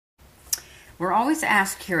We're always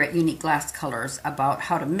asked here at Unique Glass Colors about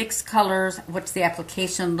how to mix colors. What's the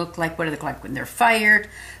application look like? What do they look like when they're fired?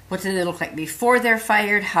 What do they look like before they're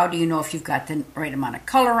fired? How do you know if you've got the right amount of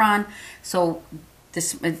color on? So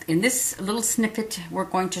in this little snippet, we're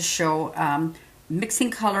going to show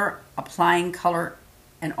mixing color, applying color,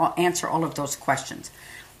 and answer all of those questions.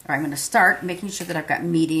 All right, I'm going to start making sure that I've got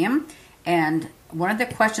medium. And one of the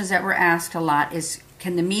questions that we're asked a lot is,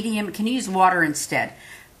 can you use water instead?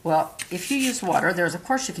 Well, if you use water, of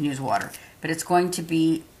course you can use water, but it's going to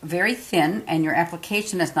be very thin and your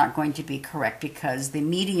application is not going to be correct because the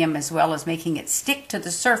medium, as well as making it stick to the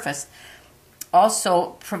surface,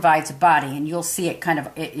 also provides body, and you'll see it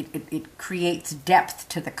it creates depth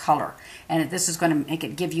to the color, and this is going to make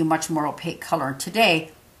it give you much more opaque color. And today,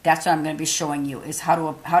 that's what I'm going to be showing you, is how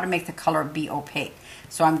to make the color be opaque.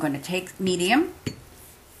 So I'm going to take medium,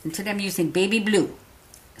 and today I'm using baby blue.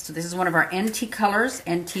 So this is one of our NT colors.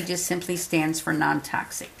 NT just simply stands for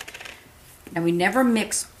non-toxic. Now we never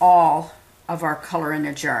mix all of our color in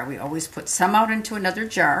a jar. We always put some out into another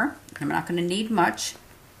jar. I'm not going to need much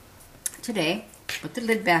today. Put the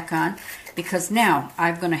lid back on, because now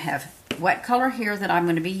I'm going to have wet color here that I'm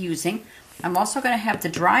going to be using. I'm also going to have the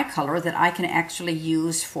dry color that I can actually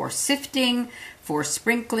use for sifting, for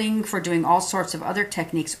sprinkling, for doing all sorts of other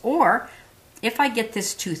techniques. Or if I get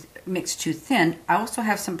this mixed too thin, I also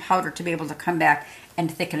have some powder to be able to come back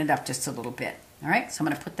and thicken it up just a little bit. All right, so I'm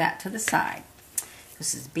going to put that to the side.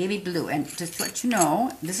 This is baby blue, and just to let you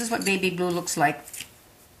know, this is what baby blue looks like.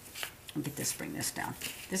 I'll bring this down.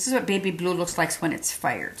 This is what baby blue looks like when it's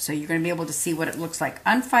fired. So you're going to be able to see what it looks like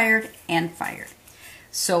unfired and fired.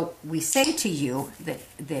 So we say to you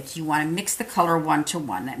that you want to mix the color 1 to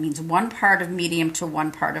 1. That means 1 part of medium to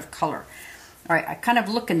 1 part of color. All right, I kind of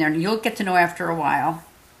look in there, and you'll get to know after a while.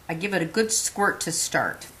 I give it a good squirt to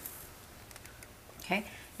start. Okay,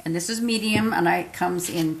 and this is medium, and it comes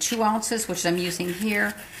in 2 ounces, which I'm using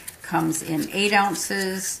here. Comes in 8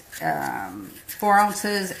 ounces, 4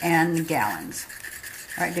 ounces, and gallons.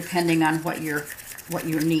 All right, depending on what you're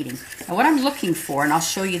needing. And what I'm looking for, and I'll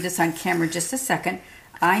show you this on camera in just a second.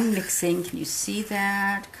 I'm mixing. Can you see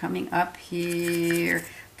that coming up here?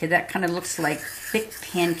 Okay, that kind of looks like thick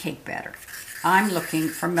pancake batter. I'm looking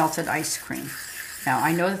for melted ice cream. Now,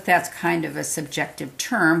 I know that that's kind of a subjective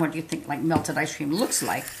term. What do you think like melted ice cream looks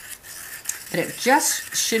like? But it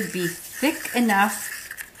just should be thick enough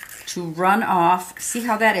to run off. See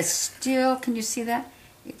how that is still, can you see that?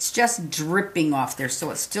 It's just dripping off there,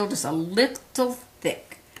 so it's still just a little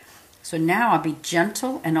thick. So now I'll be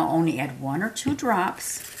gentle, and I'll only add 1 or 2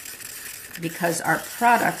 drops, because our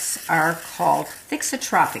products are called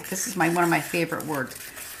thixotropic. This is one of my favorite words.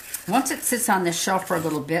 Once it sits on the shelf for a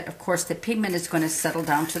little bit, of course, the pigment is going to settle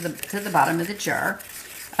down to the bottom of the jar,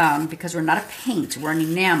 because we're not a paint, we're an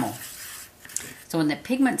enamel. So when the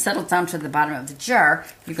pigment settles down to the bottom of the jar,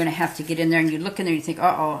 you're going to have to get in there, and you look in there and you think,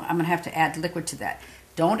 uh-oh, I'm going to have to add liquid to that.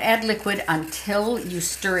 Don't add liquid until you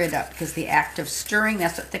stir it up, because the act of stirring,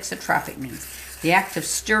 that's what thixotropic means. The act of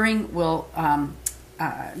stirring will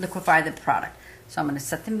liquefy the product. So I'm going to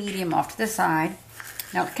set the medium off to the side.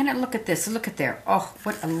 Now, kind of look at this. Look at there. Oh,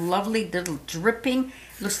 what a lovely little dripping.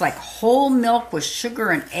 It looks like whole milk with sugar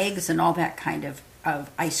and eggs and all that kind of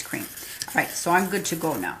ice cream. All right, so I'm good to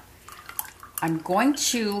go now. I'm going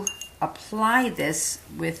to apply this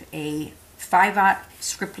with a 5-aught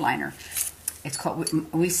script liner. It's called,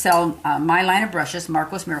 we sell my line of brushes,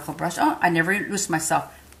 Marco's Miracle Brush. Oh, I never introduced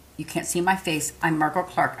myself. You can't see my face. I'm Margot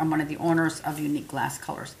Clark. I'm one of the owners of Unique Glass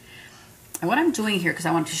Colors. And what I'm doing here, because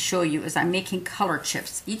I want to show you, is I'm making color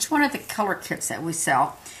chips. Each one of the color kits that we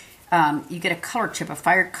sell, you get a color chip, a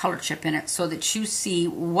fired color chip in it, so that you see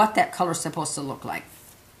what that color is supposed to look like.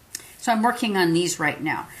 So I'm working on these right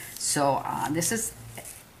now. So this is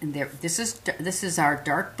our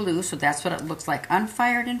dark blue, so that's what it looks like,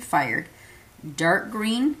 unfired and fired. Dark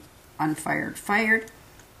green, unfired, fired.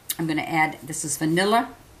 I'm going to add, this is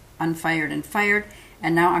vanilla, unfired and fired.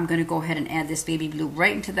 And now I'm going to go ahead and add this baby blue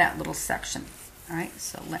right into that little section. All right,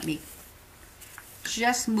 so let me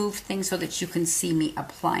just move things so that you can see me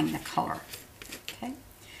applying the color. Okay,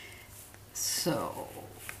 so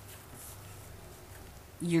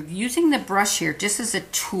you're using the brush here just as a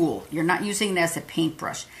tool. You're not using it as a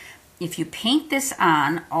paintbrush. If you paint this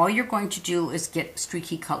on, all you're going to do is get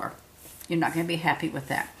streaky color. You're not going to be happy with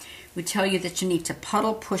that. We tell you that you need to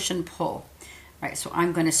puddle, push, and pull. All right, so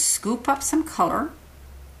I'm going to scoop up some color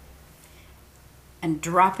and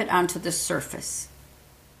drop it onto the surface.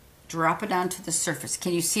 Drop it onto the surface.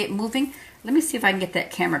 Can you see it moving? Let me see if I can get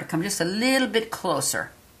that camera to come just a little bit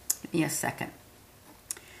closer. Give me a second.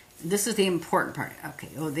 this is the important part. Okay,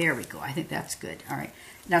 oh, there we go. I think that's good. All right.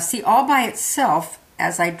 Now, see, all by itself,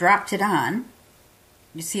 as I dropped it on,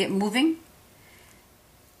 you see it moving?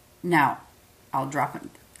 Now, I'll drop it.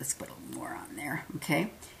 Let's put a little more on there,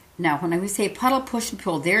 okay? Now, when we say puddle, push, and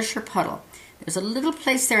pull, there's your puddle. There's a little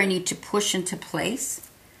place there I need to push into place.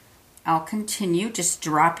 I'll continue just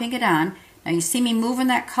dropping it on. Now, you see me moving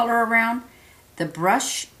that color around? The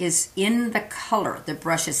brush is in the color. The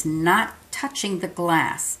brush is not touching the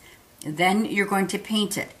glass. Then you're going to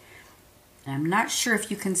paint it. And I'm not sure if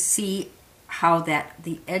you can see how that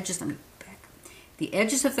the edges, let me back up. The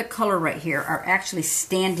edges of the color right here are actually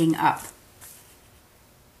standing up.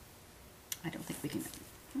 I don't think we can,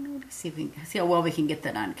 let's see if we can, see how well we can get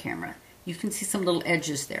that on camera. You can see some little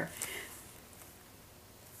edges there.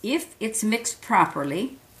 If it's mixed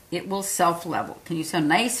properly, it will self-level. Can you see how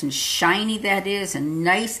nice and shiny that is, and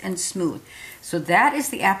nice and smooth? So that is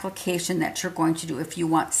the application that you're going to do if you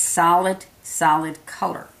want solid, solid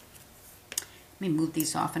color. Let me move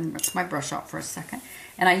these off and rinse my brush out for a second.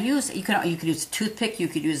 And I use, you could use a toothpick, you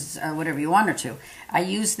could use whatever you wanted to. I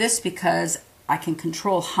use this because I can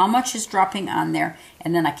control how much is dropping on there,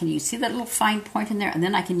 and then I can use, see that little fine point in there, and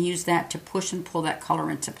then I can use that to push and pull that color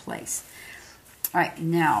into place. All right,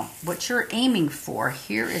 now, what you're aiming for,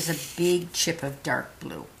 here is a big chip of dark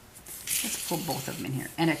blue. Let's pull both of them in here.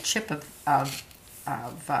 And a chip of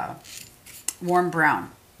warm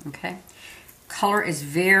brown, okay? Color is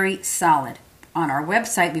very solid. On our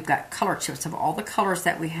website, we've got color chips of all the colors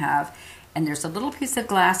that we have, and there's a little piece of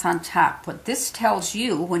glass on top. What this tells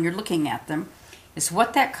you, when you're looking at them, is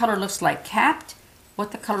what that color looks like capped,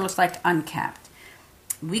 what the color looks like uncapped.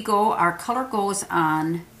 Our color goes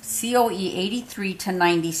on COE 83 to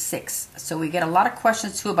 96. So we get a lot of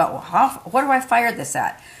questions too about, well, what do I fire this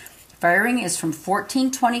at? Firing is from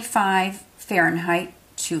 1425 Fahrenheit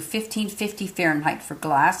to 1550 Fahrenheit for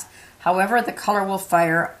glass. However, the color will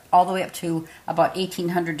fire all the way up to about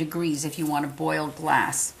 1800 degrees if you want to boil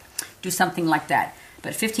glass. Do something like that.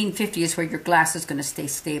 But 1550 is where your glass is going to stay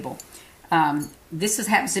stable. This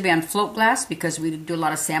happens to be on float glass because we do a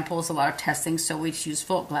lot of samples, a lot of testing, so we use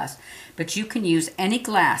float glass. But you can use any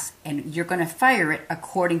glass, and you're going to fire it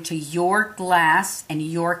according to your glass and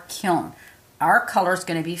your kiln. Our color is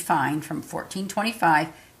going to be fine from 1425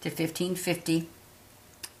 to 1550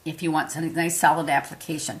 if you want some nice solid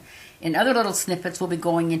application. In other little snippets, we'll be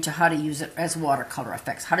going into how to use it as watercolor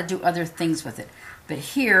effects, how to do other things with it. But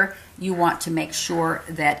here, you want to make sure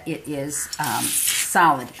that it is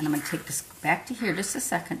solid. And I'm going to take this back to here just a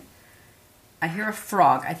second. I hear a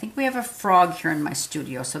frog. I think we have a frog here in my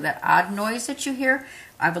studio. So that odd noise that you hear,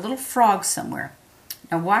 I have a little frog somewhere.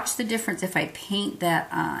 Now watch the difference if I paint that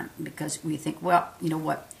on, because we think, well, you know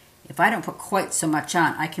what? If I don't put quite so much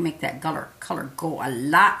on, I can make that color go a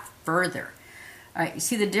lot further. All right, you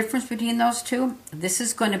see the difference between those two? This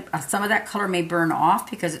is going to, some of that color may burn off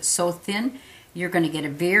because it's so thin. You're going to get a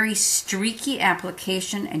very streaky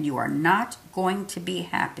application, and you are not going to be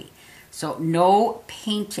happy. So no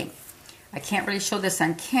painting. I can't really show this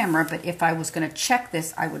on camera, but if I was going to check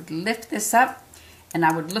this, I would lift this up and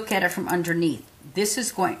I would look at it from underneath. This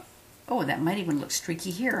is going, oh, that might even look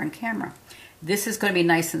streaky here on camera. This is going to be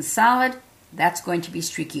nice and solid. That's going to be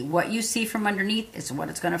streaky. What you see from underneath is what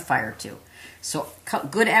it's going to fire to. So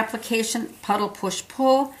good application, puddle, push,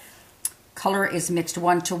 pull. Color is mixed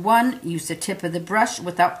 1-to-1. Use the tip of the brush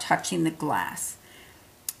without touching the glass.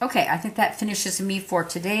 Okay, I think that finishes me for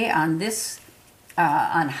today on this,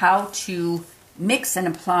 on how to mix and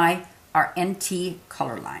apply our NT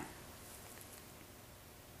color line.